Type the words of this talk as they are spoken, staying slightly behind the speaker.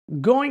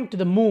Going to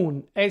the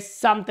moon is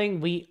something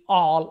we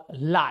all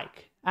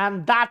like.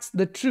 And that's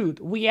the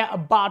truth. We are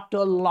about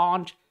to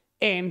launch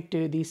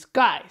into the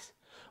skies.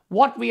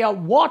 What we are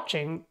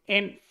watching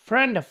in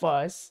front of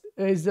us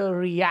is the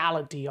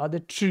reality or the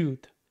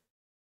truth.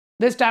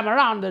 This time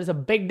around, there's a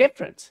big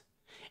difference.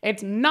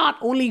 It's not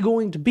only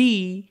going to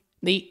be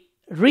the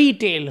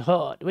retail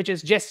herd, which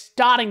is just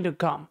starting to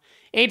come.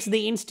 It's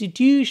the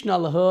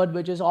institutional herd,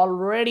 which is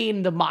already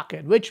in the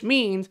market, which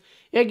means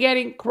you're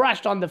getting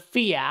crushed on the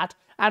fiat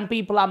and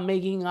people are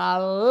making a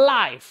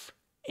life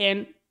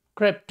in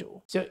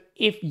crypto. So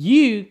if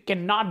you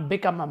cannot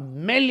become a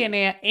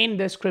millionaire in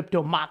this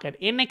crypto market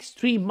in next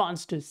 3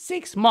 months to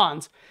 6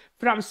 months,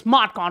 from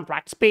smart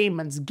contracts,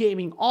 payments,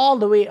 gaming, all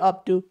the way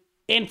up to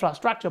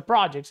infrastructure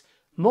projects,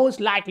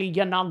 most likely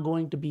you're not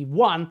going to be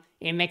one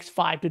in next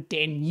 5 to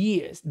 10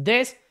 years.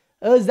 This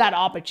is that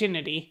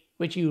opportunity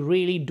which you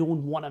really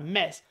don't want to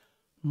miss.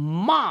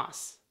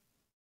 Mass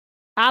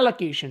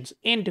allocations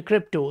into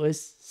crypto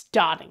is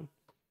starting.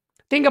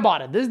 Think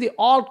about it. This is the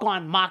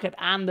altcoin market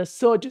and the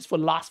surges for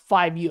last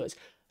 5 years.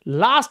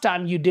 Last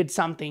time you did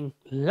something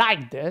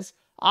like this,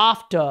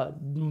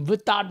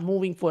 without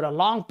moving for a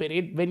long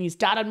period, when you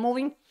started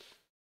moving,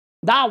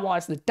 that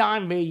was the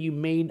time where you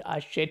made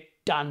a shit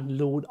ton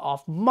load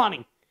of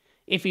money.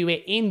 If you were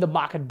in the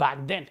market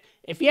back then.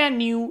 If you are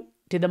new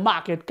to the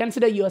market,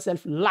 consider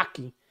yourself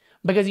lucky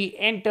because you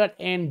entered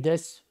in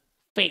this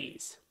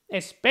phase,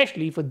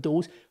 especially for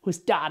those who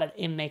started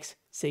in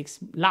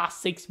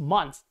last 6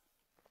 months.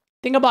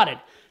 Think about it.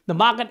 The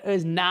market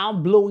is now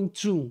blowing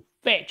through.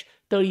 Fetch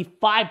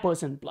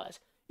 35% plus.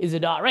 ETH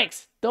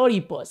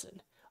 30%.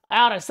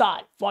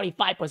 RSI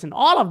 45%.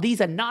 All of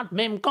these are not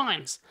meme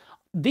coins.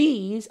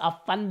 These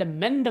are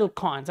fundamental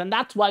coins, and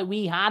that's why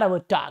we had our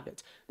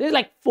targets. This is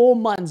like 4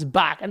 months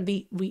back, and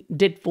we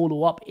did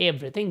follow up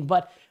everything.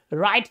 But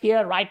right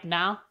here, right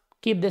now,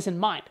 keep this in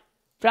mind.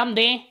 From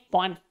there,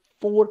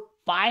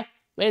 0.45,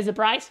 where is the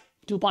price?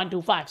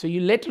 2.25. So you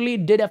literally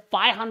did a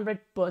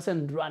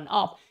 500% run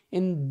up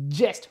in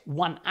just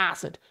one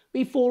asset.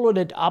 We followed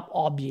it up,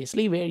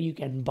 obviously, where you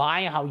can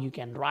buy, how you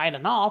can ride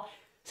and all.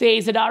 Say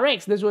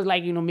ETH, this was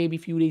like, maybe a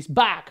few days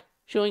back,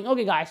 showing,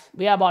 okay, guys,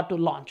 we are about to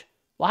launch.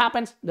 What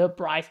happens? The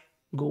price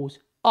goes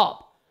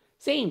up.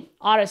 Same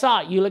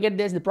RSI, you look at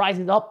this, the price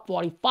is up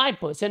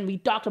 45%. We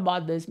talked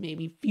about this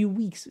maybe a few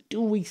weeks,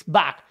 2 weeks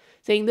back,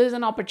 saying this is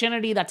an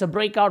opportunity, that's a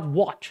breakout,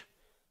 watch.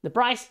 The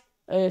price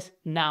is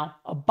now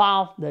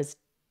above this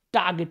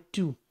target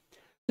 2.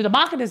 So the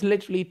market is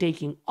literally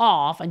taking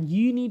off, and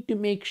you need to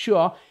make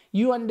sure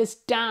you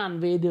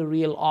understand where the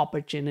real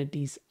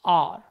opportunities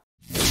are.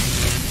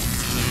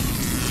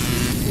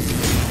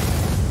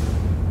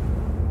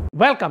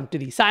 Welcome to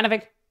the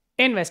Scientific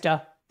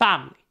Investor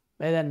family,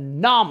 where the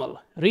normal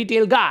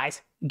retail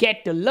guys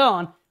get to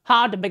learn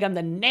how to become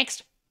the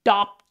next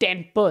top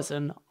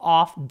 10%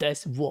 of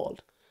this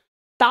world.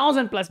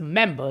 1,000+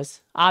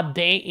 members are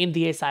there in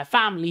the SI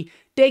family,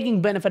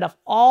 taking benefit of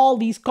all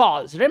these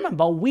calls.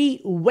 Remember,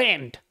 we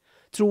went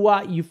through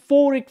a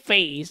euphoric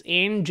phase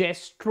in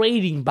just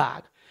trading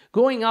back,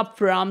 going up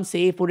from,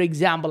 say, for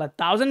example,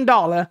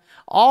 $1,000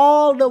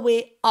 all the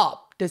way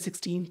up to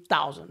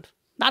 16,000.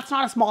 That's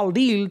not a small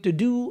deal to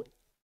do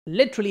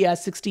literally a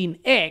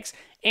 16x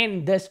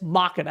in this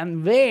market,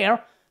 and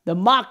where the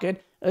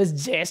market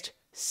is just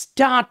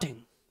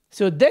starting.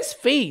 So this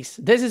phase,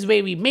 this is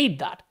where we made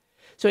that.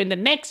 So in the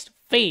next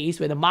phase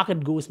where the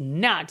market goes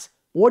nuts,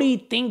 what do you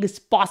think is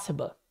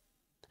possible?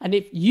 And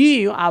if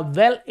you are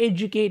well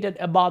educated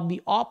about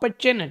the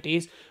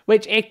opportunities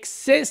which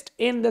exist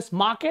in this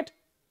market,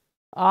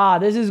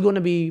 this is going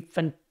to be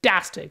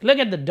fantastic. Look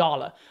at the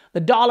dollar. The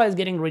dollar is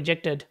getting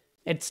rejected.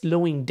 It's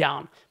slowing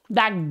down.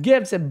 That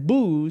gives a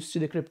boost to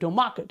the crypto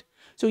market.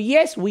 So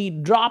yes, we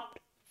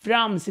dropped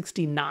from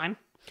 69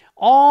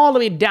 all the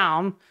way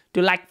down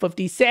to like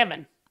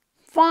 57.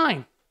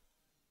 Fine.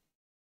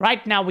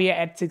 Right now we are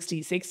at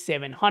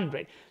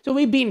 66,700. So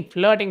we've been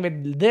flirting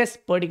with this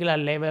particular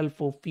level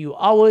for a few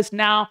hours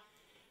now.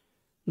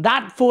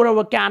 That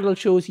 4-hour candle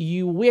shows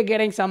you we're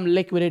getting some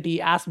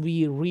liquidity as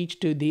we reach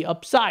to the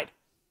upside.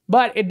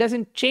 But it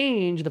doesn't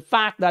change the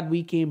fact that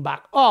we came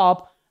back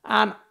up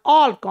and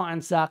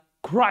altcoins are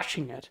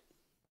crushing it.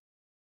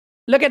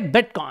 Look at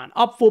Bitcoin,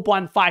 up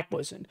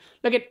 4.5%.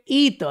 Look at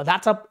Ether,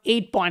 that's up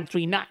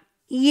 8.39.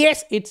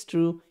 Yes, it's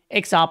true,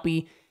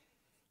 XRP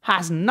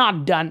has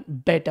not done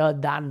better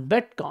than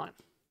Bitcoin,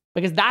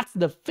 because that's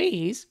the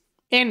phase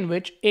in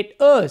which it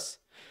is.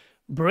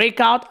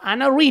 Breakout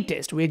and a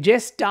retest. We're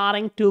just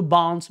starting to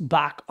bounce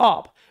back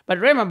up. But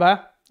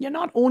remember, you're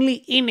not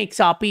only in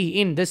XRP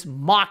in this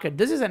market.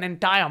 This is an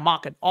entire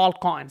market, all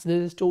coins.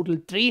 This is total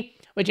 3,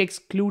 which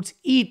excludes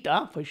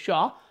Ether for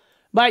sure.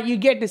 But you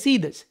get to see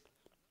this.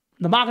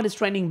 The market is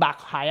trending back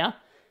higher.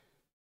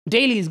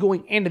 Daily is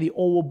going into the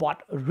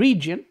overbought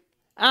region,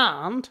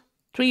 and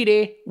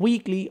 3-day,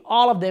 weekly,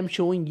 all of them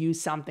showing you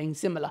something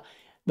similar.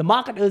 The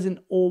market is in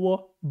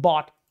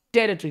overbought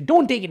territory.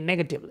 Don't take it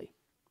negatively.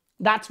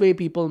 That's where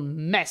people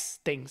mess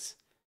things.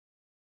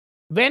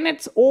 When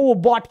it's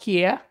overbought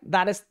here,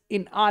 that is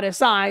in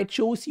RSI, it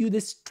shows you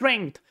the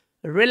strength,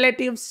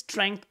 relative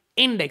strength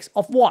index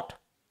of what?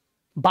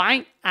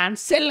 Buying and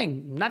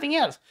selling, nothing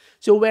else.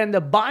 So when the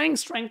buying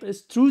strength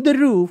is through the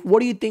roof, what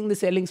do you think the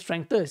selling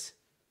strength is?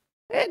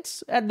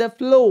 It's at the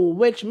flow,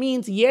 which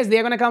means yes,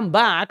 they're going to come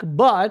back,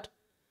 but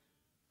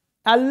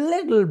a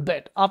little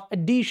bit of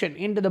addition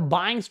into the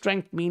buying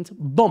strength means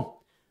boom,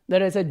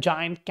 there is a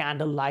giant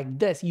candle like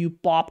this. You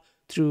pop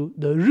through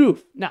the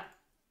roof. Now,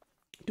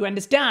 to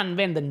understand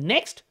when the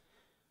next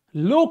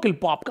local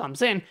pop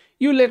comes in,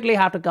 you literally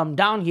have to come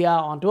down here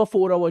onto a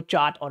 4-hour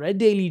chart or a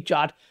daily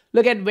chart.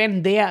 Look at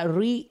when they are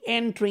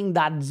re-entering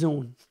that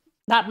zone.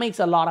 That makes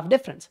a lot of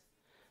difference.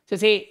 So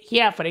say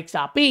here for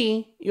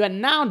XRP, you are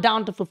now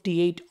down to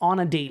 58 on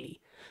a daily.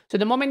 So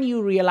the moment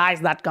you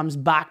realize that comes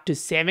back to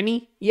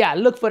 70, yeah,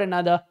 look for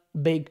another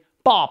big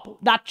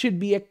pop. That should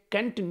be a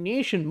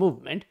continuation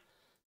movement,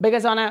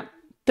 because on a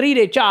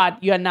 3-day chart,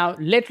 you are now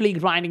literally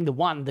grinding the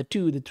 1, the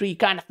 2, the 3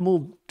 kind of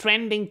move,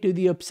 trending to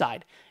the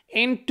upside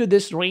into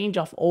this range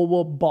of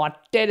overbought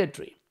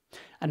territory.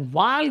 And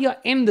while you're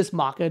in this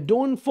market,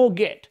 don't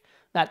forget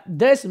that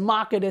this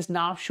market is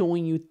now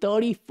showing you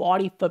 30,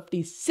 40,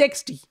 50,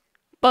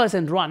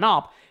 60% run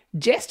up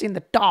just in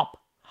the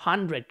top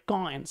 100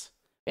 coins.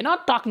 We're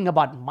not talking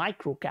about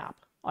micro cap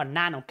or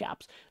nano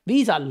caps.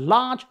 These are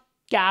large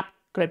cap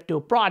crypto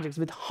projects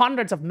with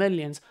hundreds of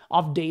millions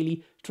of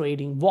daily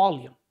trading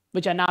volume,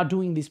 which are now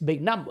doing these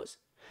big numbers.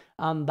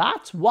 And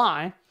that's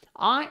why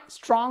I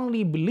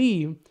strongly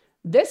believe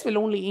this will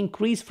only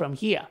increase from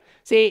here.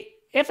 Say,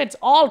 if it's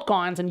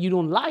altcoins and you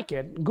don't like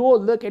it, go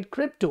look at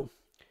crypto.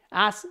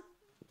 As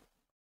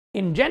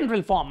in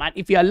general format,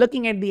 if you are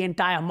looking at the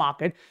entire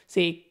market,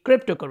 say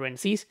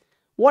cryptocurrencies,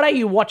 what are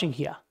you watching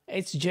here?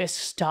 It's just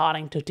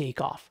starting to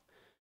take off.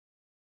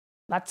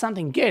 That's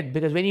something good,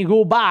 because when you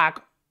go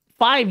back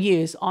 5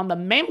 years on the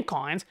meme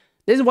coins,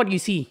 this is what you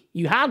see.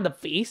 You have the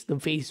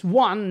phase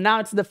 1, now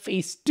it's the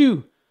phase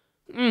 2.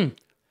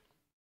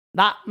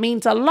 That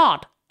means a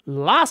lot.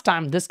 Last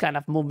time this kind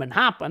of movement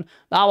happened,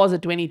 that was a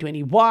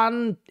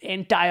 2021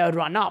 entire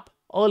run up.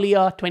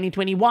 Earlier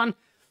 2021,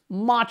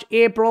 March,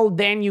 April,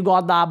 then you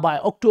got that by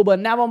October,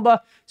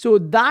 November. So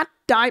that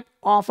type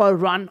of a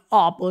run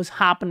up was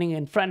happening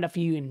in front of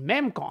you in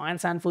meme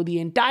coins, and for the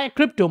entire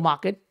crypto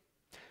market,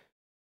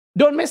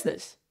 don't miss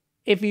this.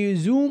 If you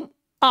zoom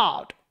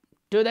out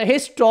to the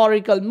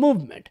historical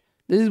movement,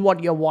 this is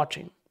what you're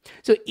watching.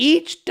 So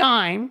each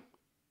time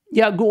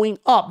you're going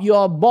up,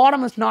 your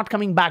bottom is not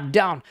coming back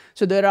down.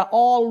 So there are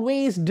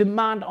always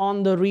demand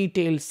on the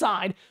retail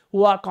side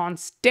who are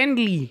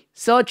constantly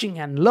searching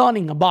and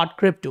learning about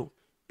crypto.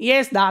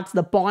 Yes, that's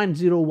the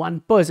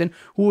 0.01%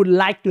 who would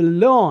like to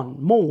learn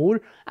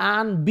more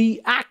and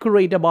be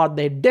accurate about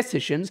their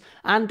decisions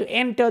and to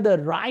enter the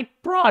right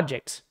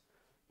projects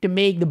to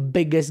make the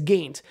biggest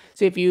gains.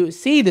 So if you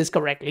see this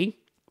correctly,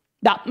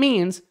 that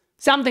means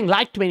something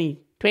like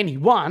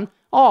 2021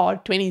 or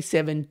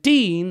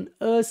 2017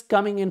 is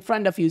coming in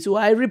front of you. So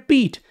I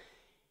repeat,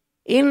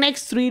 in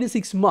next 3 to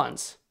 6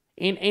 months,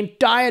 in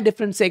entire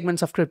different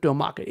segments of crypto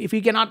market, if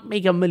you cannot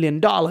make $1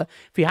 million,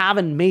 if you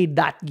haven't made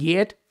that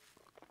yet,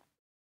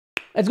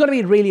 it's going to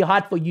be really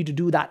hard for you to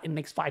do that in the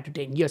next 5 to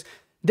 10 years.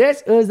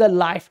 This is a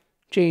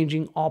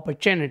life-changing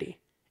opportunity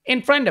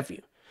in front of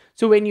you.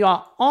 So when you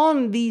are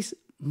on these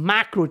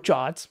macro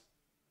charts,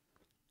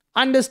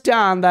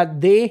 understand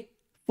that they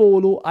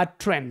follow a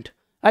trend,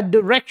 a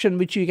direction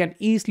which you can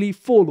easily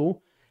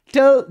follow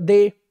till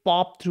they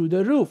pop through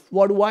the roof.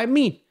 What do I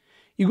mean?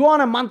 You go on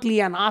a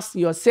monthly and ask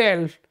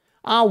yourself,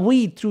 are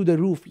we through the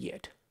roof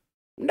yet?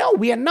 No,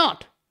 we are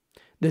not.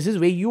 This is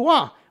where you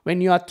are when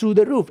you are through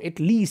the roof, at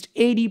least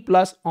 80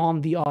 plus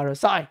on the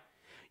RSI.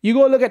 You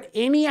go look at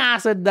any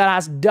asset that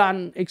has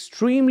done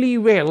extremely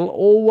well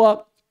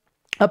over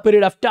a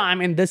period of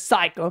time in this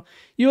cycle,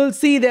 you will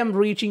see them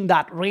reaching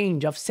that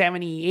range of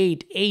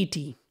 78,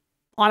 80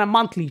 on a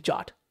monthly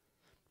chart.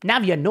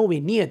 Now we are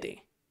nowhere near there,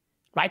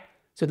 right?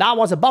 So that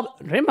was a bubble.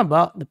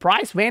 Remember, the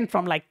price went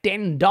from like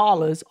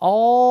 $10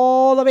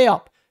 all the way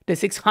up to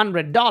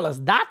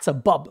 $600. That's a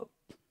bubble.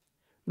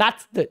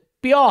 That's the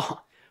pure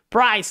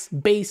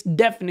price-based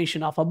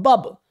definition of a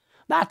bubble.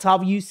 That's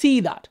how you see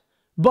that.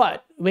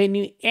 But when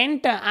you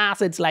enter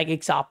assets like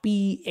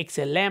XRP,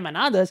 XLM, and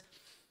others,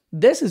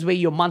 this is where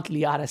your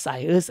monthly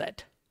RSI is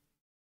at.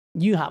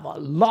 You have a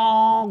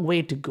long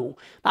way to go.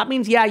 That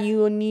means, yeah,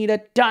 you need a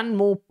ton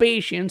more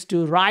patience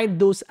to ride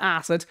those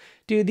assets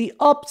to the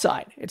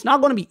upside. It's not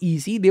going to be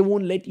easy. They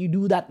won't let you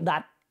do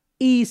that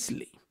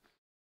easily.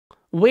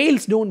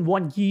 Whales don't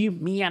want you,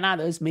 me, and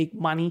others make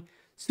money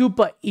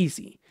super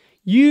easy.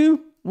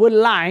 You would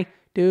like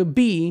to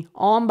be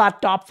on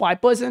that top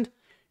 5%,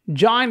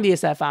 join the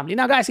SI family.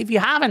 Now, guys, if you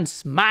haven't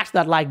smashed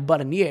that like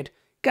button yet,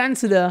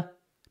 consider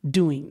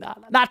doing that.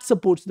 That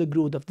supports the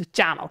growth of the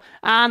channel,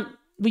 and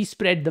we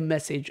spread the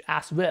message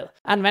as well.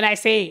 And when I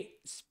say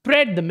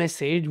spread the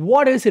message,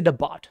 what is it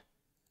about?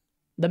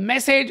 The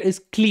message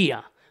is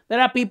clear. There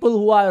are people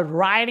who are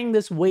riding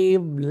this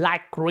wave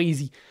like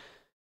crazy.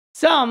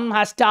 Some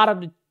have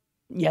started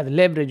yeah, the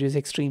leverage is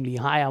extremely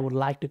high. I would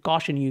like to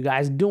caution you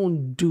guys,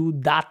 don't do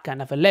that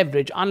kind of a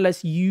leverage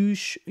unless you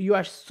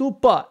are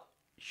super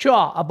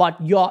sure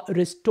about your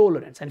risk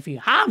tolerance. And if you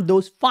have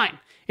those, fine.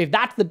 If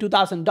that's the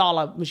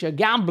 $2,000 which you're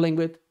gambling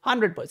with,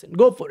 100%,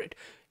 go for it.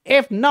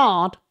 If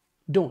not,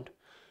 don't.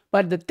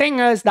 But the thing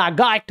is, that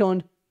guy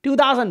turned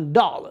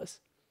 $2,000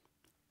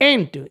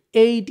 into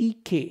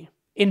 80K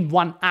in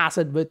one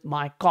asset with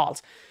my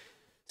calls.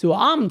 So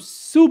I'm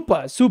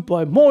super,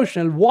 super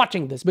emotional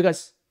watching this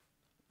because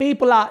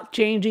people are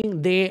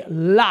changing their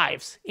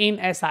lives in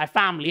SI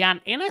family. And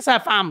in SI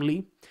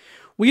family,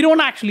 we don't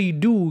actually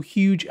do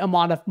huge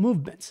amount of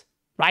movements,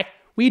 right?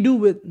 We do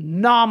with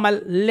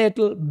normal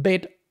little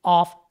bit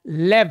of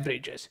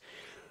leverages.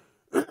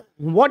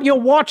 What you're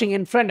watching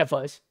in front of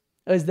us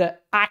is the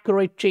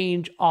accurate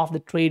change of the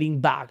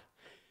trading bag.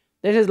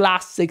 This is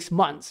last 6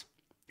 months,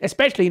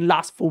 especially in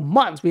last 4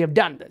 months, we have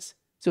done this.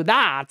 So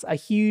that's a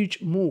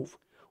huge move.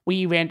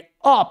 We went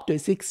up to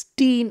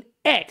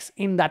 16x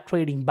in that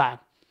trading bag.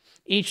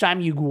 Each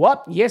time you go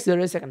up, yes, there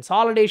is a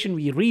consolidation.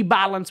 We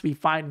rebalance, we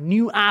find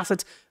new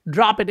assets,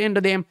 drop it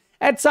into them.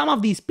 At some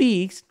of these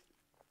peaks,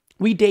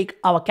 we take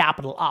our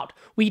capital out.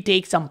 We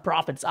take some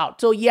profits out.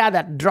 So yeah,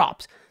 that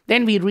drops.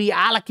 Then we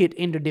reallocate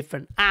into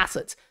different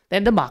assets.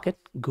 Then the market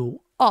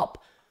go up.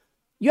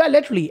 You are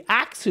literally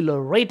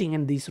accelerating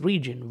in this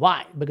region.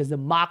 Why? Because the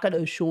market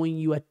is showing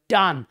you a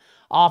ton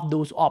of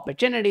those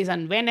opportunities.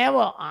 And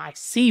whenever I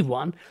see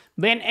one,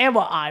 whenever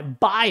I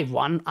buy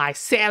one, I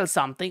sell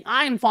something,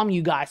 I inform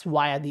you guys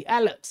via the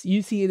alerts.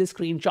 You see the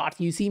screenshots,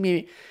 you see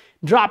me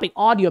dropping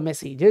audio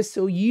messages.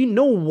 So you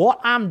know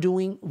what I'm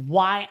doing,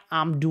 why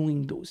I'm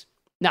doing those.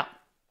 Now,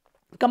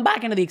 come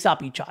back into the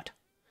XRP chart.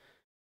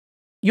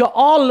 You're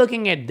all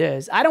looking at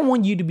this. I don't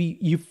want you to be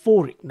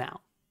euphoric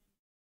now.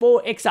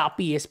 For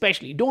XRP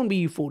especially, don't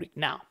be euphoric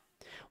now.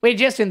 We're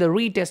just in the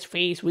retest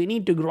phase. We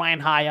need to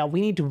grind higher. We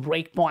need to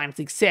break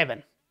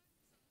 0.67.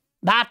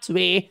 That's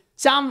where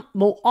some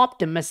more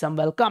optimism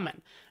will come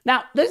in.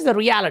 Now, this is the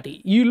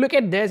reality. You look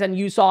at this and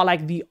you saw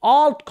like the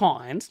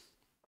altcoin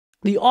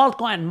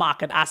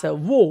market as a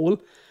whole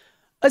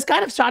is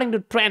kind of starting to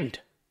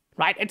trend,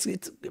 right?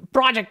 It's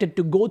projected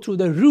to go through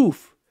the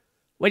roof,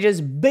 which is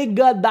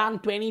bigger than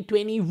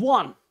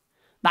 2021.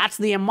 That's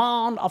the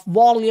amount of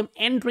volume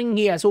entering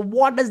here. So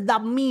what does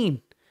that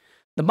mean?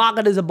 The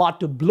market is about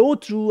to blow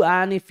through,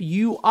 and if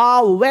you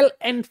are well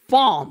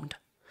informed,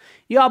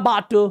 you're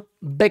about to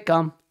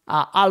become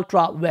an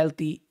ultra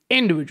wealthy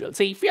individual.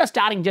 See, if you're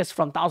starting just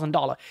from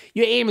 $1,000,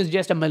 your aim is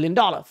just $1 million.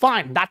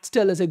 Fine, that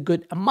still is a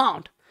good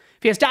amount.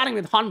 If you're starting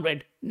with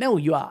 100, no,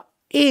 your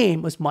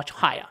aim is much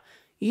higher.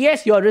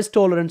 Yes, your risk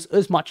tolerance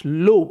is much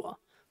lower.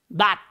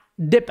 That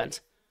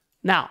depends.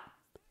 Now,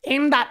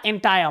 in that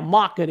entire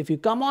market, if you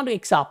come on to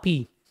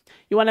XRP,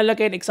 you want to look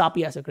at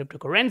XRP as a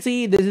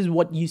cryptocurrency, this is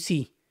what you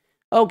see.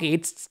 Okay,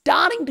 it's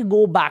starting to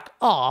go back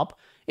up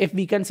if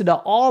we consider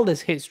all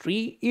this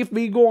history. If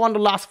we go on the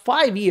last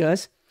 5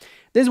 years,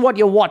 this is what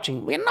you're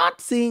watching. We're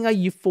not seeing a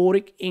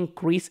euphoric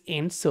increase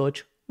in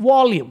search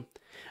volume.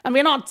 And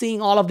we're not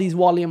seeing all of these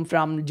volume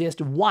from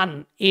just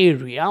one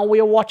area.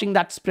 We are watching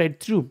that spread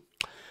through.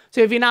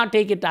 So if you now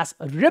take it as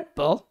a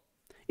ripple,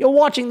 you're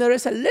watching there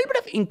is a little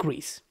bit of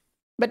increase,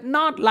 but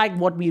not like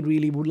what we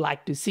really would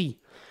like to see.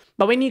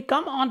 But when you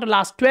come on to the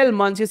last 12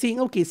 months, you're seeing,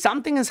 okay,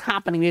 something is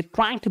happening. We're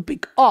trying to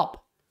pick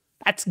up.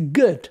 That's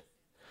good.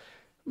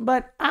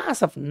 But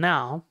as of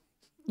now,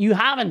 you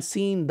haven't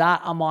seen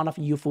that amount of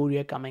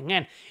euphoria coming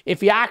in.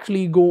 If you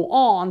actually go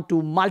on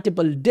to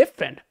multiple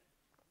different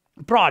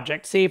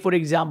projects, say for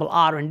example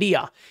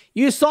R&DR,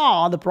 you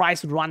saw the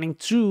price running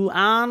through,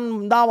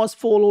 and that was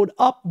followed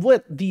up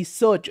with these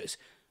searches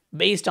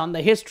based on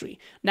the history.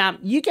 Now,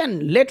 you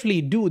can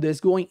literally do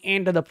this going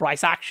into the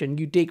price action.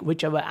 You take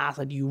whichever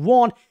asset you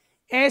want,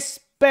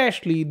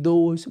 especially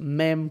those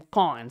meme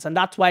coins. And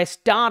that's why I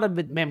started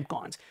with meme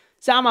coins.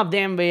 Some of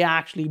them were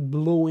actually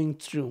blowing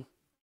through.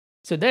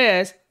 So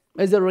this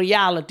is the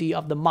reality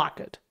of the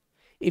market.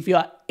 If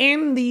you're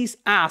in these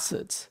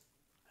assets,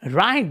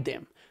 ride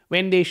them.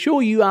 When they show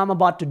you I'm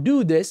about to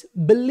do this,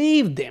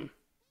 believe them.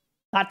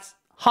 That's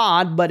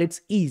hard, but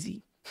it's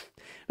easy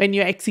when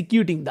you're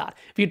executing that.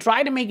 If you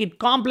try to make it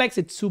complex,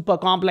 it's super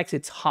complex,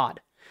 it's hard.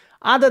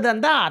 Other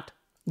than that,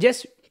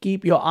 just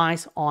keep your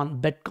eyes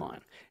on Bitcoin.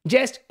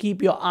 Just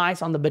keep your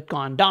eyes on the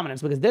Bitcoin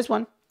dominance, because this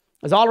one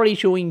is already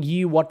showing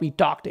you what we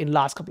talked in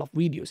last couple of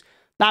videos.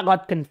 That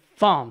got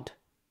confirmed.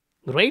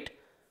 Great.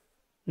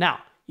 Now,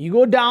 you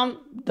go down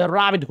the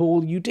rabbit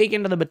hole, you take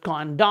into the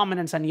Bitcoin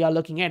dominance, and you're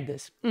looking at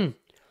this.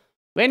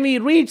 When we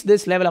reach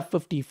this level of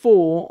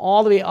 54,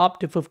 all the way up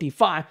to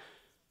 55,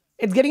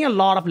 it's getting a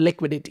lot of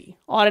liquidity.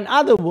 Or in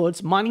other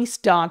words, money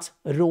starts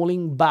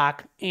rolling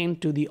back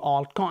into the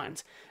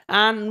altcoins.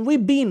 And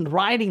we've been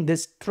riding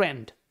this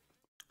trend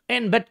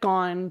in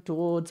Bitcoin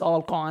towards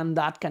altcoin,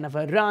 that kind of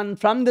a run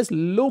from this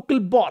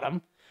local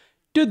bottom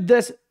to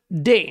this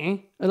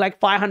day, like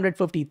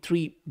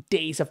 553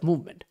 days of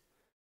movement.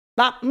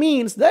 That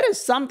means there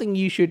is something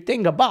you should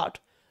think about.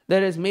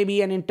 There is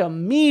maybe an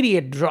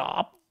intermediate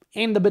drop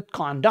in the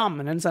Bitcoin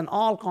dominance and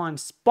all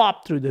coins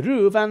pop through the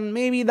roof, and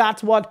maybe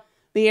that's what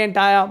the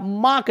entire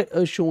market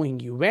is showing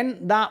you.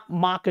 When that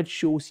market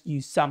shows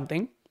you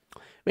something,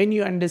 when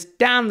you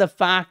understand the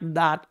fact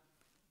that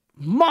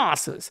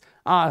masses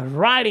are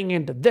riding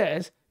into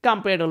this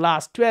compared to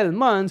last 12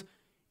 months,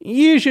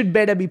 you should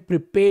better be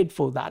prepared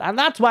for that. And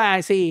that's why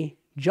I say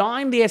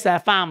join the SI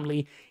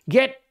family,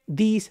 get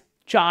these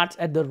charts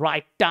at the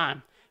right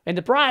time. When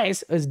the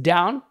price is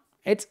down,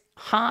 it's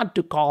hard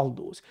to call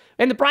those.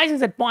 When the price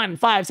is at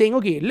 0.5, saying,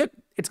 okay, look,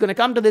 it's going to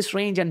come to this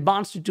range and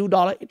bounce to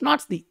 $2,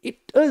 it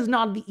is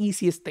not the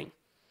easiest thing.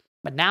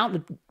 But now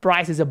the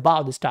price is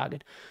above this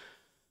target.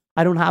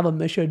 I don't have a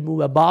measured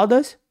move above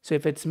this. So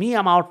if it's me,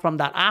 I'm out from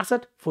that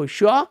asset for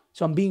sure.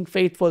 So I'm being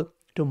faithful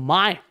to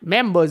my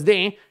members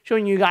there,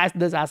 showing you guys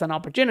this as an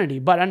opportunity.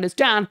 But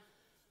understand,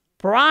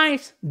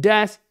 price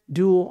does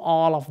do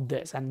all of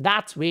this. And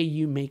that's where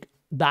you make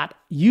that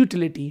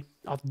utility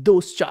of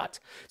those charts.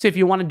 So if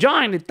you want to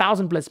join the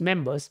 1,000+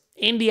 members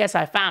in the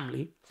SI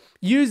family,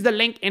 use the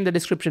link in the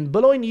description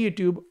below in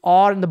YouTube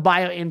or in the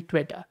bio in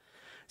Twitter.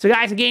 So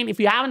guys, again, if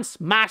you haven't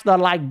smashed that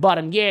like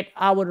button yet,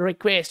 I would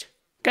request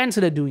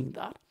consider doing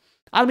that.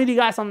 I'll meet you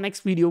guys on the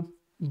next video.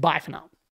 Bye for now.